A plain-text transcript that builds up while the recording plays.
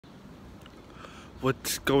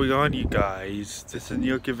What's going on, you guys? This is New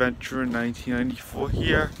York Adventure in 1994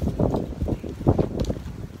 here.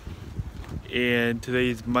 And today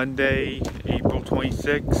is Monday, April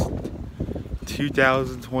 26th,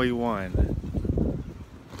 2021.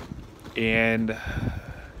 And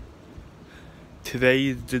today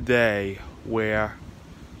is the day where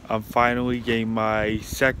I'm finally getting my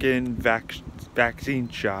second vaccine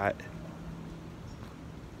shot.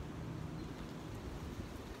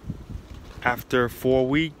 After 4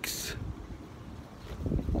 weeks.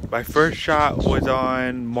 My first shot was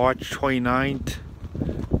on March 29th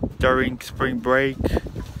during spring break,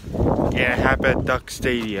 and it happened at Duck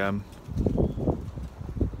Stadium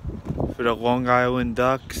for the Long Island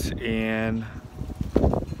Ducks, and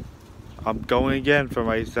I'm going again for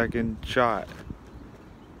my second shot.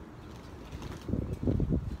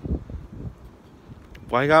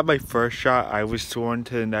 When I got my first shot, I was sore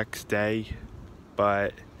to the next day,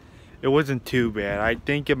 but it wasn't too bad. I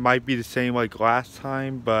think it might be the same like last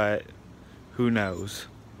time, but who knows.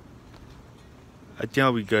 I think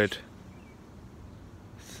I'll be good.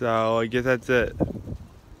 So I guess that's it.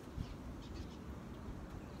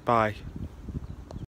 Bye.